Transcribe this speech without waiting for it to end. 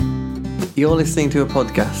You're listening to a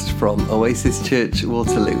podcast from Oasis Church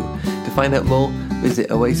Waterloo. To find out more, visit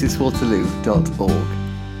oasiswaterloo.org.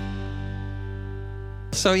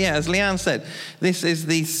 So as Leanne said, this is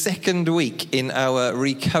the second week in our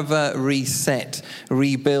Recover, Reset,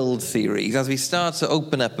 Rebuild series. As we start to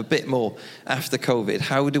open up a bit more after COVID,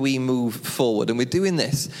 how do we move forward? And we're doing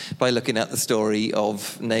this by looking at the story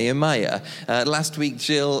of Nehemiah. Last week,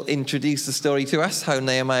 Jill introduced the story to us, how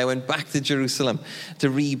Nehemiah went back to Jerusalem to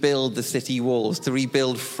rebuild the city walls, to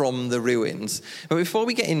rebuild from the ruins. But before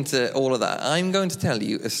we get into all of that, I'm going to tell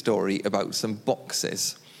you a story about some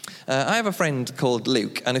boxes. I have a friend called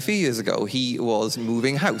Luke, and a few years ago he was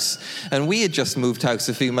moving house, and we had just moved house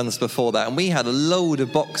a few months before that, and we had a load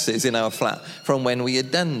of boxes in our flat from when we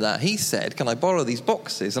had done that. He said, "Can I borrow these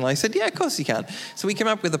boxes?" And I said, "Yeah, of course you can." So we came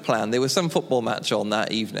up with a plan. There was some football match on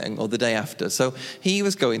that evening or the day after, so he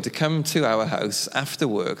was going to come to our house after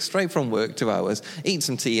work, straight from work to ours, eat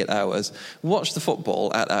some tea at ours, watch the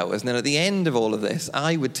football at ours, and then at the end of all of this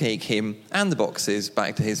I would take him and the boxes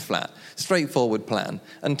back to his flat. Straightforward plan,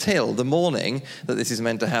 until the morning that this is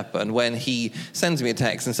meant to happen, when he sends me a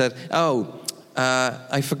text and said,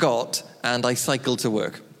 I forgot, and I cycled to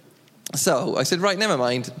work. So I said, right, never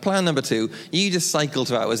mind, plan number 2, you just cycle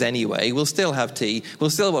to ours anyway, we'll still have tea,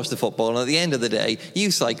 we'll still watch the football, and at the end of the day,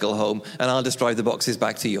 you cycle home, and I'll just drive the boxes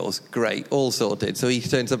back to yours. Great, all sorted. So he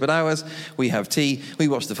turns up at ours, we have tea, we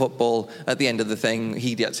watch the football, at the end of the thing,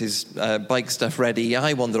 he gets his bike stuff ready,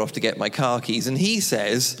 I wander off to get my car keys, and he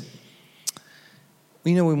says,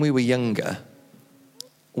 "You know, when we were younger,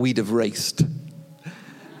 we'd have raced."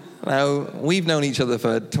 Now, we've known each other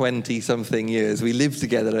for 20-something years. We lived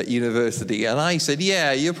together at university. And I said,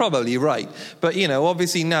 "Yeah, you're probably right. But,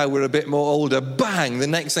 obviously now we're a bit more older." Bang! The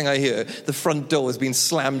next thing I hear, the front door has been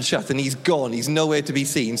slammed shut and he's gone. He's nowhere to be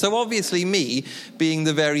seen. So obviously me, being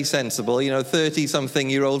the very sensible,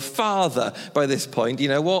 30-something-year-old father by this point,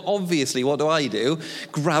 what do I do?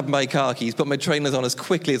 Grab my car keys, put my trainers on as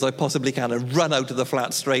quickly as I possibly can and run out of the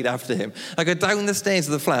flat straight after him. I go down the stairs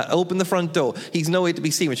of the flat, open the front door. He's nowhere to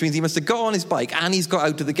be seen, which means he must have got on his bike and he's got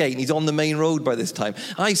out to the gate and he's on the main road by this time.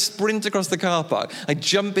 I sprint across the car park. I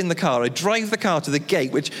jump in the car. I drive the car to the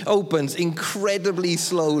gate, which opens incredibly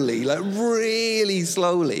slowly, like really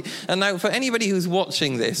slowly. And now for anybody who's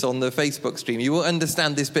watching this on the Facebook stream, you will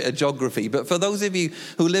understand this bit of geography. But for those of you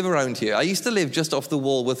who live around here, I used to live just off the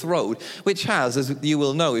Walworth Road, which has, as you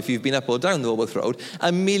will know if you've been up or down the Walworth Road,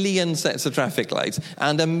 1 million sets of traffic lights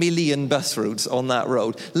and 1 million bus routes on that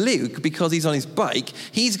road. Luke, because he's on his bike,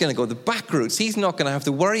 he's going to go the back routes. He's not going to have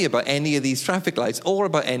to worry about any of these traffic lights or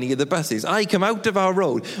about any of the buses. I come out of our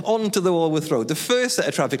road onto the Walworth Road. The first set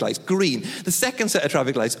of traffic lights, green. The second set of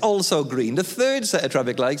traffic lights, also green. The third set of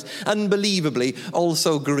traffic lights, unbelievably,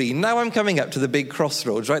 also green. Now I'm coming up to the big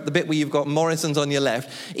crossroads, right? The bit where you've got Morrison's on your left,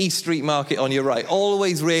 East Street Market on your right.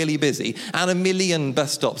 Always really busy. And 1 million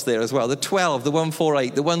bus stops there as well. The 12, the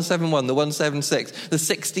 148, the 171, the 176, the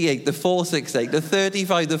 68, the 468, the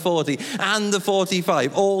 35, the 40, and the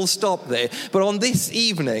 45. All stopped there. But on this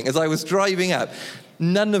evening, as I was driving up,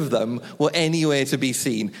 none of them were anywhere to be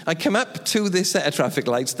seen. I come up to this set of traffic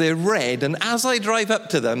lights, they're red, and as I drive up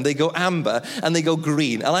to them, they go amber and they go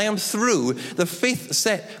green. And I am through the 5th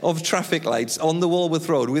set of traffic lights on the Walworth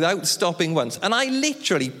Road without stopping once. And I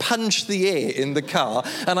literally punch the air in the car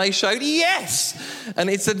and I shout, "Yes!" And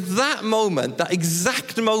it's at that moment, that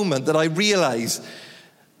exact moment, that I realise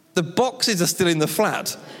the boxes are still in the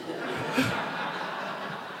flat.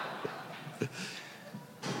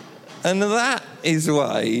 And that is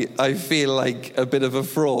why I feel like a bit of a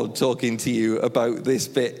fraud talking to you about this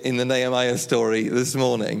bit in the Nehemiah story this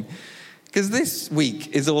morning. Because this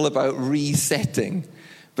week is all about resetting.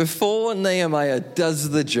 Before Nehemiah does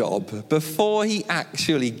the job, before he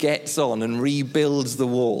actually gets on and rebuilds the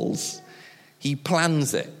walls, he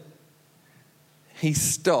plans it. He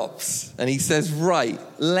stops and he says, right,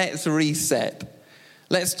 let's reset.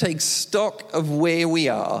 Let's take stock of where we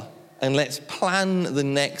are. And let's plan the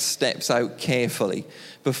next steps out carefully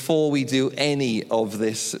before we do any of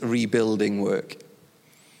this rebuilding work.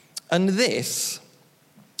 And this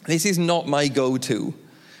is not my go-to.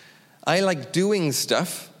 I like doing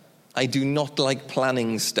stuff. I do not like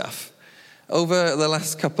planning stuff. Over the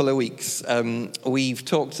last couple of weeks, we've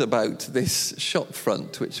talked about this shop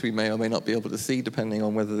front, which we may or may not be able to see, depending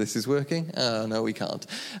on whether this is working. No, we can't.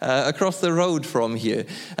 Across the road from here,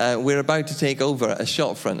 we're about to take over a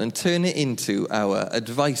shop front and turn it into our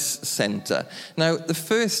advice centre. Now, the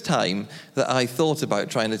first time that I thought about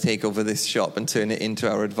trying to take over this shop and turn it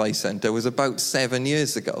into our advice centre was about 7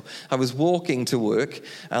 years ago. I was walking to work,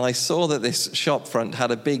 and I saw that this shop front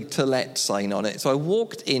had a big "to let" sign on it. So I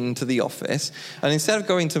walked into the office, office. And instead of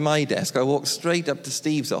going to my desk, I walked straight up to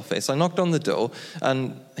Steve's office. I knocked on the door,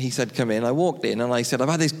 and he said, come in. I walked in, and I said, I've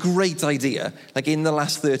had this great idea, like in the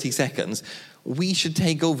last 30 seconds. We should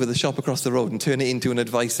take over the shop across the road and turn it into an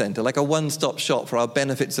advice centre, like a one-stop shop for our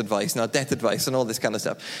benefits advice and our death advice and all this kind of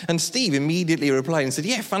stuff. And Steve immediately replied and said,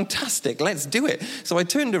 yeah, fantastic, let's do it. So I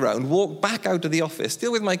turned around, walked back out of the office,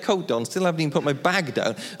 still with my coat on, still haven't even put my bag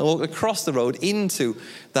down, and walked across the road into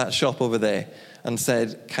that shop over there and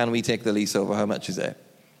said, can we take the lease over? How much is it?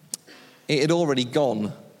 It had already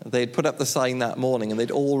gone. They'd put up the sign that morning, and they'd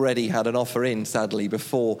already had an offer in, sadly,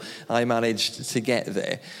 before I managed to get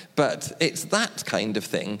there. But it's that kind of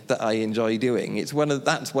thing that I enjoy doing.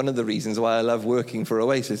 That's one of the reasons why I love working for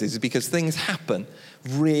Oasis, is because things happen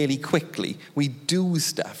really quickly. We do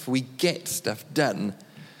stuff. We get stuff done.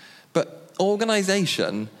 But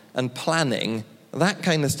organisation and planning, that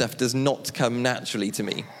kind of stuff does not come naturally to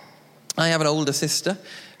me. I have an older sister,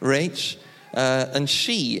 Rach, and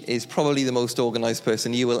she is probably the most organised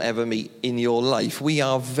person you will ever meet in your life. We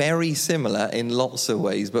are very similar in lots of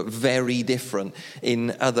ways, but very different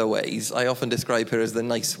in other ways. I often describe her as the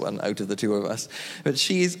nice one out of the two of us. But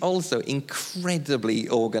she is also incredibly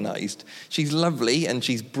organised. She's lovely and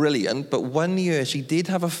she's brilliant, but one year she did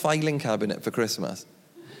have a filing cabinet for Christmas.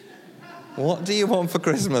 What do you want for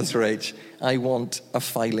Christmas, Rach? I want a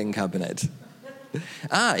filing cabinet.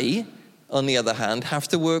 I, on the other hand, have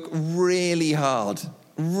to work really hard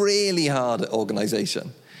at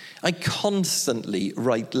organisation. I constantly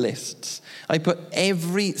write lists. I put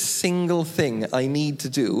every single thing I need to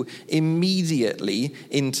do immediately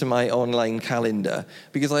into my online calendar,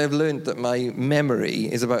 because I have learned that my memory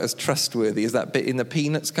is about as trustworthy as that bit in the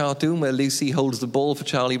Peanuts cartoon where Lucy holds the ball for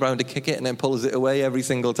Charlie Brown to kick it and then pulls it away every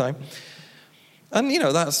single time. And,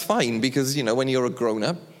 that's fine, because, when you're a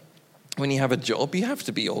grown-up, when you have a job, you have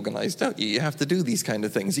to be organised, don't you? You have to do these kind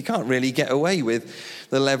of things. You can't really get away with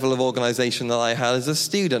the level of organisation that I had as a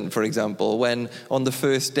student, for example, when on the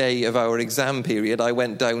first day of our exam period, I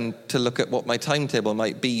went down to look at what my timetable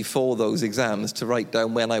might be for those exams, to write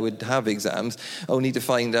down when I would have exams, only to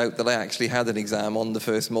find out that I actually had an exam on the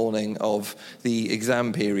first morning of the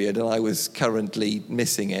exam period, and I was currently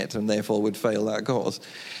missing it and therefore would fail that course.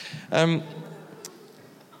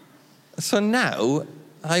 So now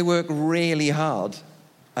I work really hard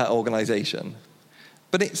at organisation.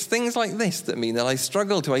 But it's things like this that mean that I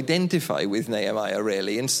struggle to identify with Nehemiah,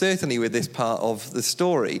 really, and certainly with this part of the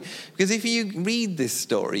story. Because if you read this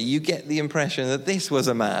story, you get the impression that this was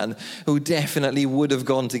a man who definitely would have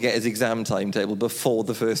gone to get his exam timetable before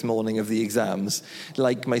the first morning of the exams,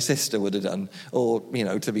 like my sister would have done. Or,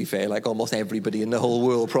 to be fair, like almost everybody in the whole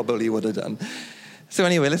world probably would have done. So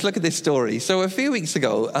anyway, let's look at this story. So a few weeks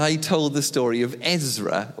ago, I told the story of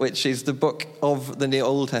Ezra, which is the book of the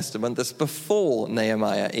Old Testament that's before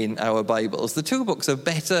Nehemiah in our Bibles. The two books are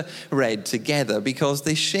better read together because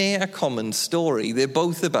they share a common story. They're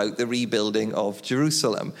both about the rebuilding of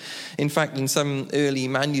Jerusalem. In fact, in some early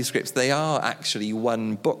manuscripts, they are actually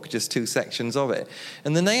one book, just two sections of it.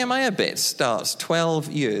 And the Nehemiah bit starts 12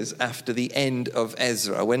 years after the end of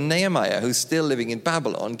Ezra, when Nehemiah, who's still living in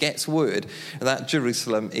Babylon, gets word that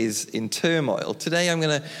Jerusalem is in turmoil. Today I'm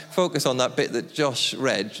going to focus on that bit that Josh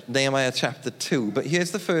read, Nehemiah chapter 2. But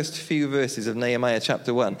here's the first few verses of Nehemiah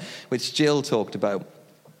chapter 1, which Jill talked about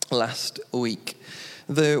last week.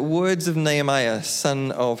 The words of Nehemiah,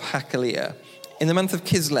 son of Hakaliah. In the month of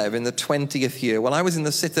Kislev, in the 20th year, while I was in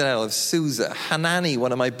the citadel of Susa, Hanani,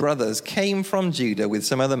 one of my brothers, came from Judah with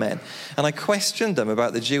some other men, and I questioned them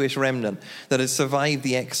about the Jewish remnant that had survived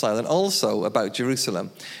the exile, and also about Jerusalem.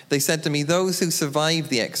 They said to me, those who survived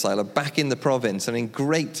the exile are back in the province and in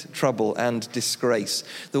great trouble and disgrace.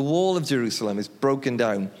 The wall of Jerusalem is broken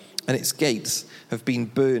down, and its gates have been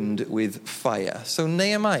burned with fire. So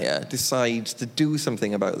Nehemiah decides to do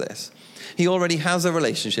something about this. He already has a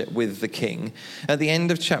relationship with the king. At the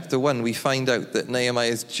end of chapter 1, we find out that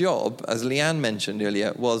Nehemiah's job, as Leanne mentioned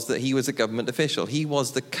earlier, was that he was a government official. He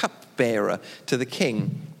was the cupbearer to the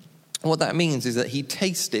king. What that means is that he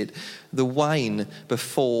tasted the wine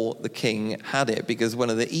before the king had it, because one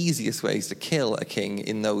of the easiest ways to kill a king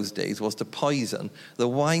in those days was to poison the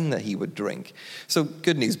wine that he would drink. So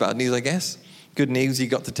good news, bad news, I guess. Good news, you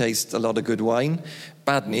got to taste a lot of good wine.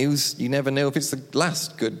 Bad news, you never know if it's the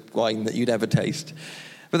last good wine that you'd ever taste.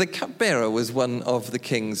 But the cupbearer was one of the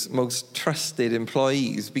king's most trusted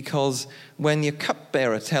employees, because when your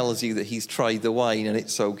cupbearer tells you that he's tried the wine and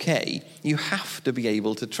it's okay, you have to be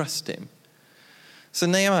able to trust him. So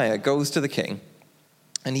Nehemiah goes to the king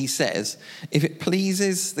And he says, "If it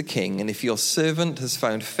pleases the king, and if your servant has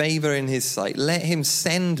found favor in his sight, let him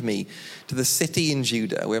send me to the city in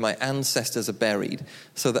Judah where my ancestors are buried,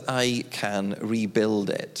 so that I can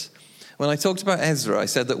rebuild it." When I talked about Ezra, I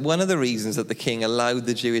said that one of the reasons that the king allowed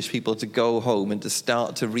the Jewish people to go home and to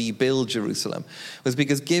start to rebuild Jerusalem was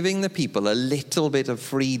because giving the people a little bit of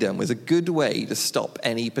freedom was a good way to stop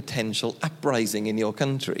any potential uprising in your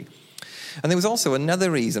country. And there was also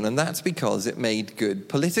another reason, and that's because it made good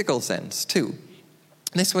political sense too.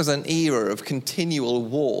 This was an era of continual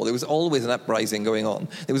war. There was always an uprising going on.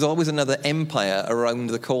 There was always another empire around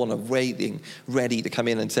the corner waiting, ready to come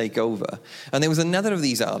in and take over. And there was another of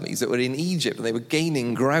these armies that were in Egypt, and they were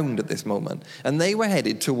gaining ground at this moment. And they were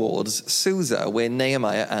headed towards Susa, where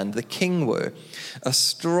Nehemiah and the king were. A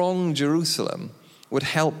strong Jerusalem would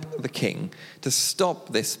help the king to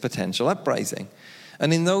stop this potential uprising.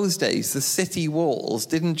 And in those days, the city walls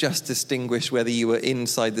didn't just distinguish whether you were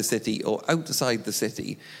inside the city or outside the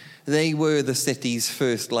city. They were the city's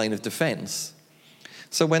first line of defense.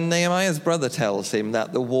 So when Nehemiah's brother tells him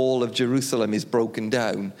that the wall of Jerusalem is broken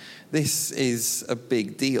down, this is a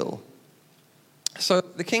big deal. So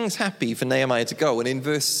the king's happy for Nehemiah to go. And in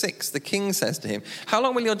verse 6, the king says to him, "How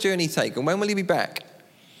long will your journey take, and when will you be back?"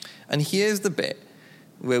 And here's the bit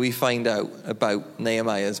where we find out about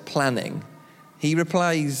Nehemiah's planning. He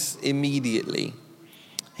replies immediately.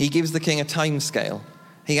 He gives the king a time scale.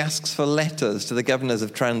 He asks for letters to the governors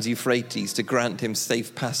of Trans-Euphrates to grant him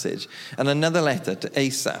safe passage, and another letter to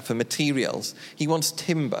Asaph for materials. He wants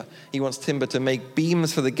timber. He wants timber to make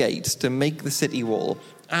beams for the gates, to make the city wall,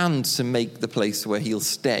 and to make the place where he'll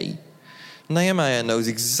stay. Nehemiah knows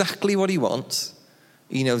exactly what he wants.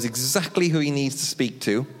 He knows exactly who he needs to speak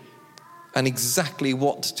to, and exactly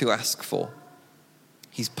what to ask for.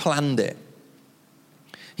 He's planned it.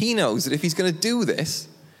 He knows that if he's going to do this,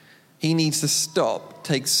 he needs to stop,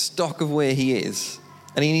 take stock of where he is.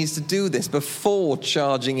 And he needs to do this before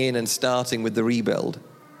charging in and starting with the rebuild.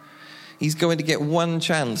 He's going to get one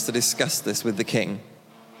chance to discuss this with the king.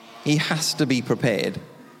 He has to be prepared.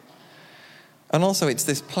 And also, it's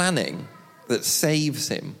this planning that saves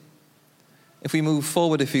him. If we move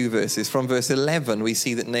forward a few verses, from verse 11, we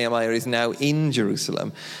see that Nehemiah is now in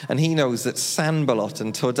Jerusalem, and he knows that Sanballat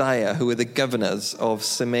and Tobiah, who are the governors of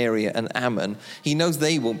Samaria and Ammon, he knows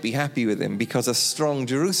they won't be happy with him because a strong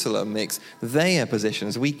Jerusalem makes their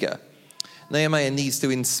positions weaker. Nehemiah needs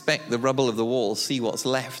to inspect the rubble of the wall, see what's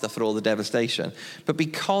left after all the devastation. But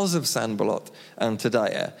because of Sanballat and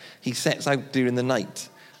Tobiah, he sets out during the night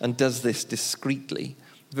and does this discreetly.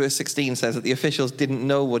 Verse 16 says that the officials didn't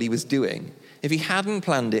know what he was doing. If he hadn't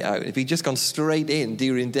planned it out, if he'd just gone straight in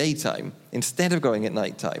during daytime instead of going at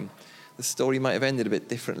nighttime, the story might have ended a bit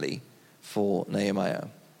differently for Nehemiah.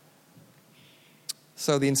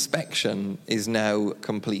 So the inspection is now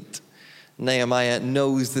complete. Nehemiah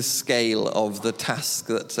knows the scale of the task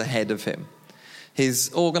that's ahead of him.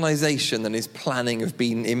 His organization and his planning have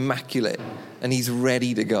been immaculate, and he's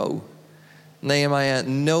ready to go. Nehemiah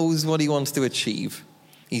knows what he wants to achieve.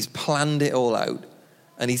 He's planned it all out,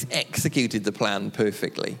 and he's executed the plan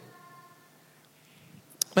perfectly.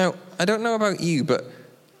 Now, I don't know about you, but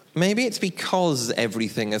maybe it's because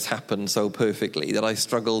everything has happened so perfectly that I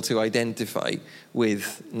struggle to identify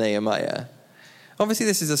with Nehemiah. Obviously,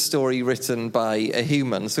 this is a story written by a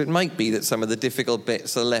human, so it might be that some of the difficult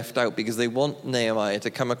bits are left out because they want Nehemiah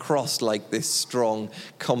to come across like this strong,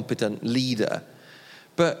 competent leader.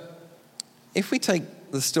 But if we take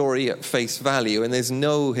the story at face value, and there's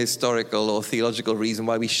no historical or theological reason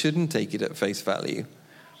why we shouldn't take it at face value.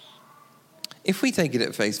 If we take it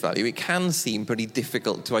at face value, it can seem pretty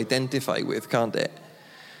difficult to identify with, can't it?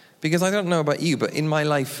 Because I don't know about you, but in my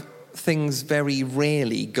life, things very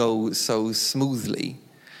rarely go so smoothly.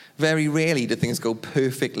 Very rarely do things go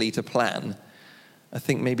perfectly to plan. I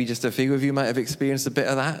think maybe just a few of you might have experienced a bit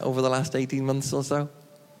of that over the last 18 months or so.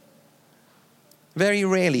 Very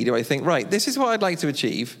rarely do I think, right, this is what I'd like to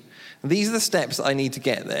achieve. These are the steps that I need to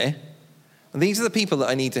get there. And these are the people that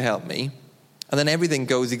I need to help me. And then everything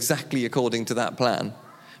goes exactly according to that plan.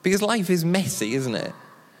 Because life is messy, isn't it?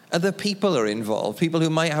 Other people are involved, people who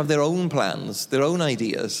might have their own plans, their own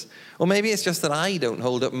ideas. Or maybe it's just that I don't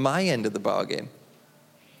hold up my end of the bargain.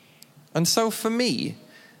 And so for me,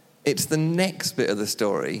 it's the next bit of the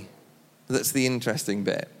story that's the interesting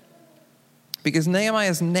bit. Because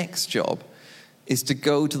Nehemiah's next job is to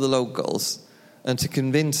go to the locals and to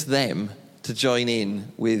convince them to join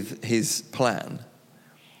in with his plan.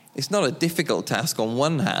 It's not a difficult task on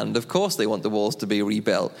one hand. Of course they want the walls to be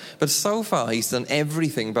rebuilt. But so far he's done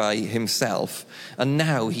everything by himself, and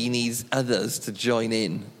now he needs others to join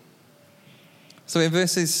in. So in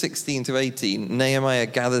verses 16 to 18, Nehemiah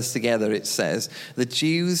gathers together, it says, the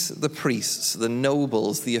Jews, the priests, the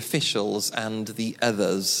nobles, the officials, and the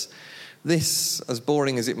others. This, as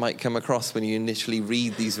boring as it might come across when you initially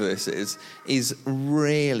read these verses, is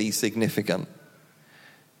really significant.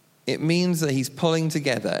 It means that he's pulling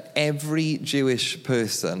together every Jewish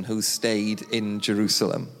person who stayed in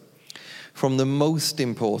Jerusalem, from the most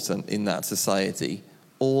important in that society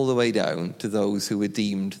all the way down to those who were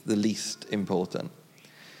deemed the least important.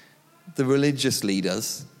 The religious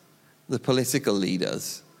leaders, the political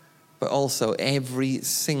leaders, but also every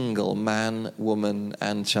single man, woman,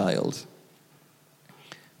 and child.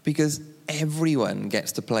 Because everyone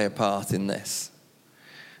gets to play a part in this.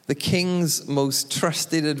 The king's most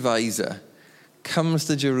trusted advisor comes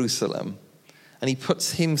to Jerusalem and he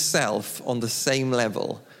puts himself on the same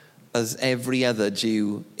level as every other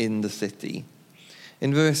Jew in the city.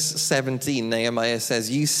 In verse 17, Nehemiah says,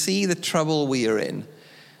 you see the trouble we are in.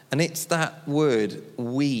 And it's that word,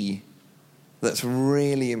 we, that's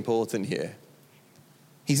really important here.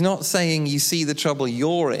 He's not saying you see the trouble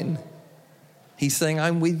you're in. He's saying,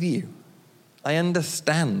 I'm with you. I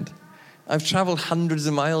understand. I've traveled hundreds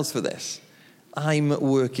of miles for this. I'm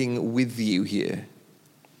working with you here.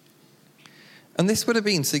 And this would have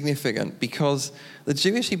been significant because the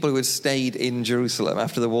Jewish people who had stayed in Jerusalem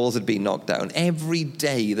after the walls had been knocked down, every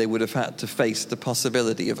day they would have had to face the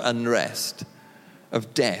possibility of unrest,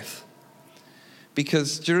 of death.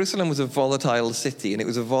 Because Jerusalem was a volatile city and it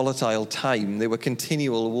was a volatile time. There were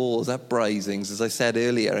continual wars, uprisings, as I said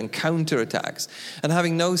earlier, and counterattacks. And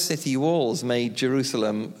having no city walls made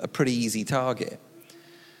Jerusalem a pretty easy target.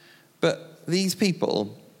 But these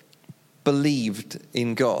people believed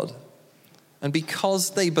in God. And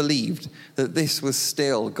because they believed that this was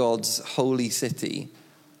still God's holy city,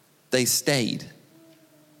 they stayed.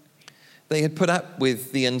 They had put up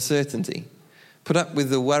with the uncertainty, put up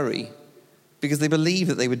with the worry, because they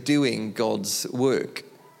believed that they were doing God's work.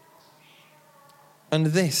 And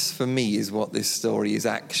this, for me, is what this story is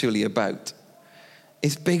actually about.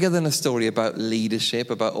 It's bigger than a story about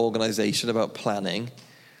leadership, about organization, about planning.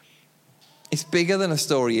 It's bigger than a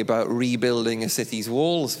story about rebuilding a city's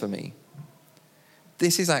walls for me.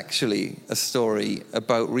 This is actually a story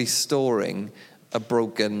about restoring a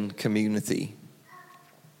broken community.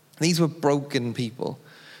 These were broken people,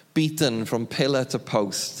 beaten from pillar to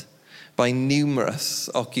post by numerous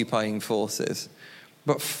occupying forces.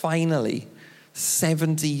 But finally,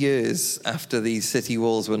 70 years after these city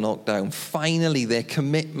walls were knocked down, finally their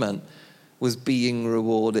commitment was being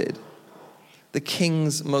rewarded. The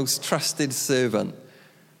king's most trusted servant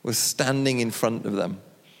was standing in front of them,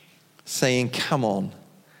 saying, come on,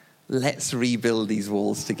 let's rebuild these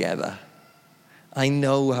walls together. I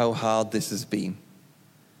know how hard this has been,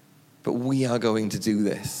 but we are going to do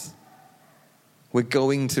this. We're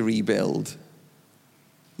going to rebuild.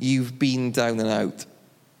 You've been down and out.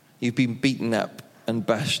 You've been beaten up and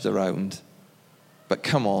bashed around. But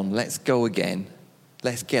come on, let's go again.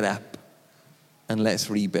 Let's get up and let's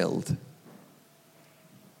rebuild.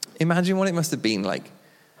 Imagine what it must have been like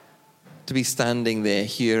to be standing there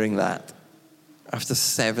hearing that after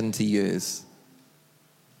 70 years.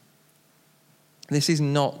 This is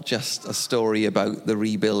not just a story about the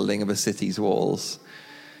rebuilding of a city's walls.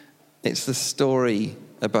 It's the story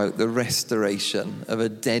about the restoration of a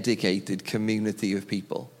dedicated community of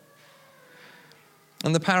people.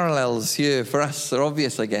 And the parallels here for us are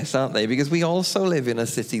obvious, I guess, aren't they? Because we also live in a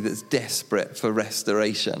city that's desperate for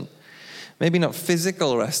restoration. Maybe not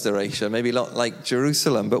physical restoration, maybe not like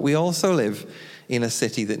Jerusalem, but we also live in a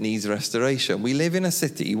city that needs restoration. We live in a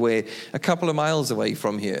city where a couple of miles away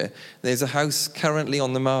from here, there's a house currently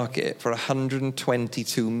on the market for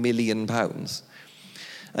 £122 million.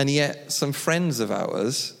 And yet some friends of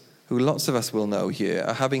ours, who lots of us will know here,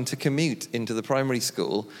 are having to commute into the primary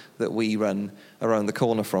school that we run around the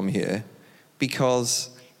corner from here because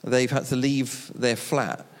they've had to leave their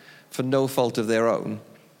flat for no fault of their own.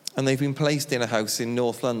 And they've been placed in a house in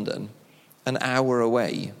North London, an hour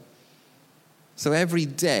away. So every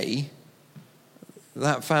day,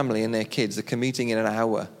 that family and their kids are commuting in an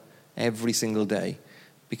hour every single day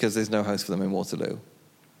because there's no house for them in Waterloo.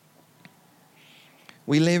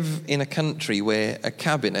 We live in a country where a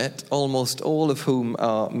cabinet, almost all of whom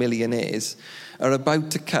are millionaires, are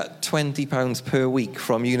about to cut £20 per week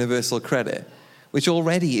from universal credit, which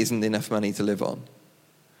already isn't enough money to live on.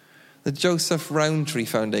 The Joseph Rowntree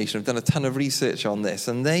Foundation have done a ton of research on this,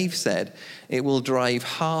 and they've said it will drive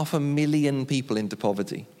 500,000 people into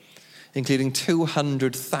poverty, including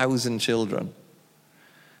 200,000 children.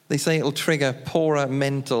 They say it'll trigger poorer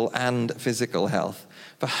mental and physical health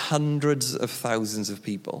for hundreds of thousands of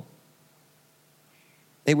people.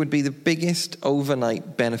 It would be the biggest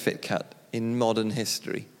overnight benefit cut in modern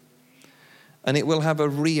history. And it will have a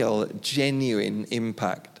real, genuine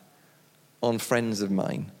impact on friends of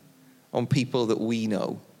mine, on people that we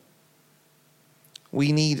know.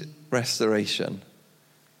 We need restoration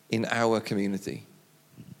in our community,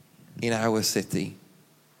 in our city.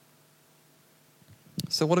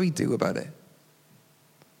 So what do we do about it?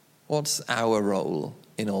 What's our role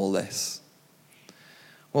in all this?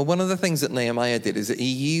 Well, one of the things that Nehemiah did is that he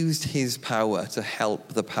used his power to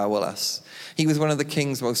help the powerless. He was one of the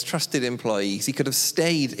king's most trusted employees. He could have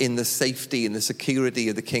stayed in the safety and the security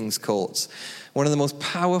of the king's courts, one of the most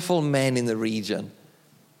powerful men in the region.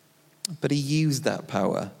 But he used that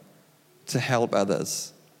power to help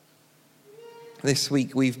others. This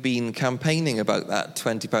week we've been campaigning about that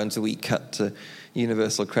 £20 a week cut to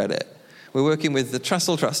Universal Credit. We're working with the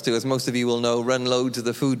Trussell Trust, who, as most of you will know, run loads of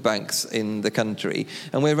the food banks in the country.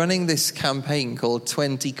 And we're running this campaign called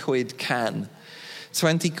 20 quid can.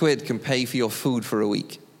 20 quid can pay for your food for a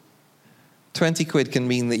week. 20 quid can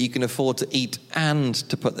mean that you can afford to eat and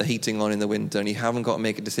to put the heating on in the winter, and you haven't got to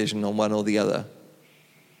make a decision on one or the other.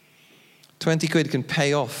 20 quid can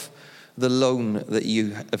pay off the loan that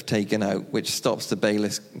you have taken out, which stops the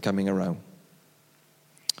bailiffs coming around.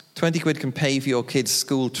 20 quid can pay for your kid's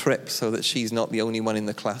school trip so that she's not the only one in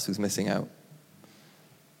the class who's missing out.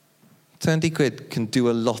 20 quid can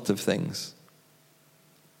do a lot of things.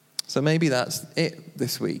 So maybe that's it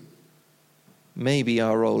this week. Maybe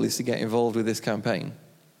our role is to get involved with this campaign.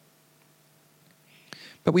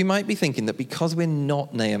 But we might be thinking that because we're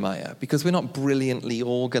not Nehemiah, because we're not brilliantly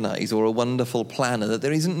organized or a wonderful planner, that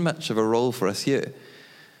there isn't much of a role for us here.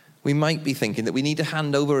 We might be thinking that we need to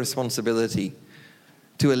hand over responsibility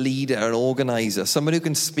to a leader, an organizer, someone who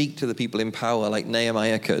can speak to the people in power like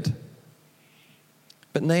Nehemiah could.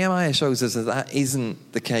 But Nehemiah shows us that that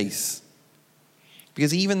isn't the case.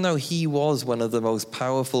 Because even though he was one of the most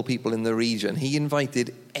powerful people in the region, he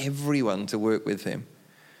invited everyone to work with him.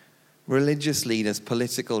 Religious leaders,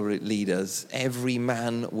 political leaders, every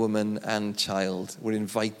man, woman, and child were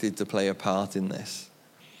invited to play a part in this,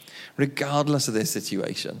 regardless of their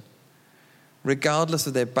situation, regardless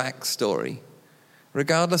of their backstory,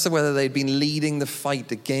 regardless of whether they'd been leading the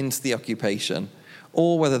fight against the occupation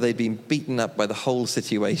or whether they'd been beaten up by the whole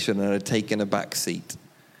situation and had taken a back seat.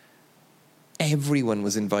 Everyone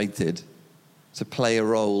was invited to play a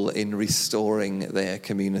role in restoring their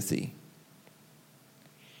community.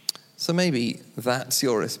 So maybe that's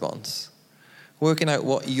your response, working out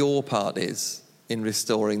what your part is in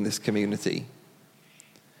restoring this community.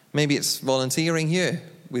 Maybe it's volunteering here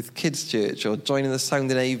with Kids Church, or joining the Sound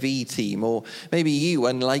and AV team, or maybe you,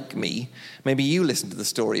 unlike me, maybe you listen to the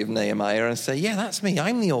story of Nehemiah and say, yeah, that's me,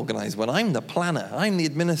 I'm the organized one, I'm the planner, I'm the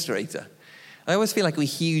administrator. I always feel like we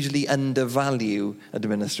hugely undervalue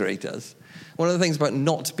administrators. One of the things about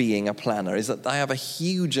not being a planner is that I have a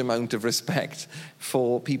huge amount of respect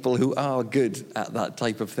for people who are good at that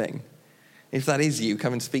type of thing. If that is you,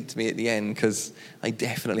 come and speak to me at the end, because I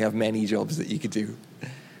definitely have many jobs that you could do.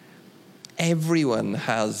 Everyone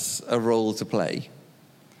has a role to play.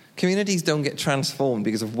 Communities don't get transformed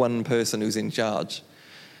because of one person who's in charge.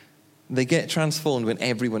 They get transformed when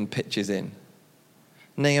everyone pitches in.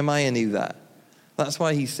 Nehemiah knew that. That's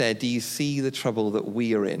why he said, do you see the trouble that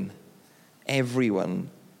we are in? Everyone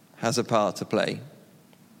has a part to play.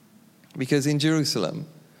 Because in Jerusalem,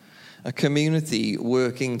 a community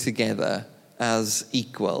working together as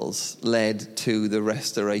equals led to the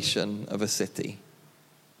restoration of a city.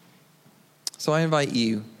 So I invite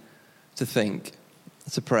you to think,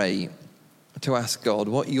 to pray, to ask God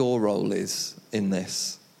what your role is in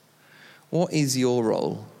this. What is your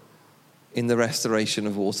role in the restoration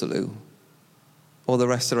of Waterloo, or the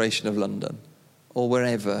restoration of London, or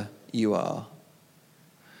wherever you are?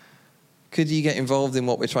 Could you get involved in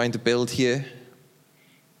what we're trying to build here?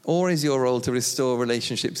 Or is your role to restore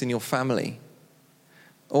relationships in your family?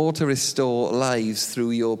 Or to restore lives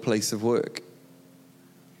through your place of work?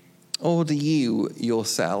 Or do you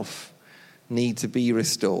yourself need to be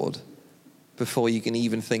restored before you can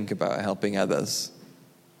even think about helping others?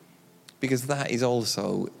 Because that is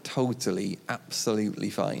also totally, absolutely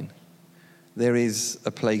fine. There is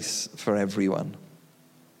a place for everyone.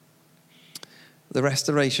 The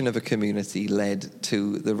restoration of a community led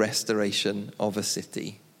to the restoration of a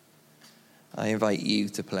city. I invite you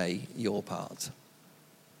to play your part.